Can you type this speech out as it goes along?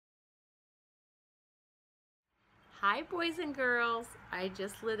Hi boys and girls, I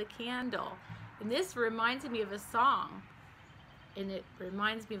just lit a candle, and this reminds me of a song, and it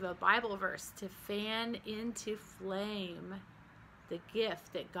reminds me of a Bible verse: to fan into flame the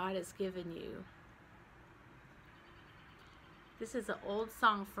gift that God has given you. This is an old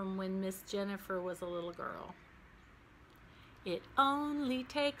song from when Miss Jennifer was a little girl. It only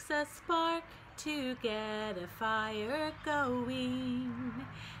takes a spark to get a fire going,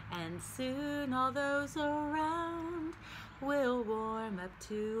 and soon all those around will warm up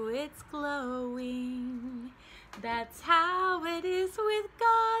to its glowing. That's how it is with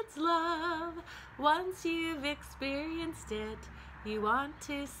God's love. Once you've experienced it, you want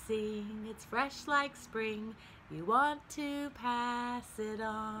to sing. It's fresh like spring. You want to pass it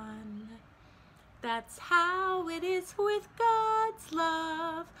on. That's how it is with God's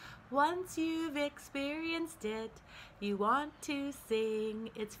love. Once you've experienced it, you want to sing.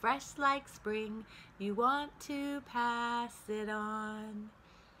 It's fresh like spring. You want to pass it on.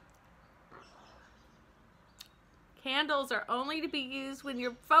 Candles are only to be used when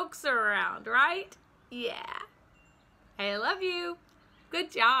your folks are around, right? Yeah. I love you. Good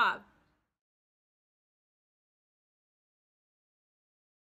job.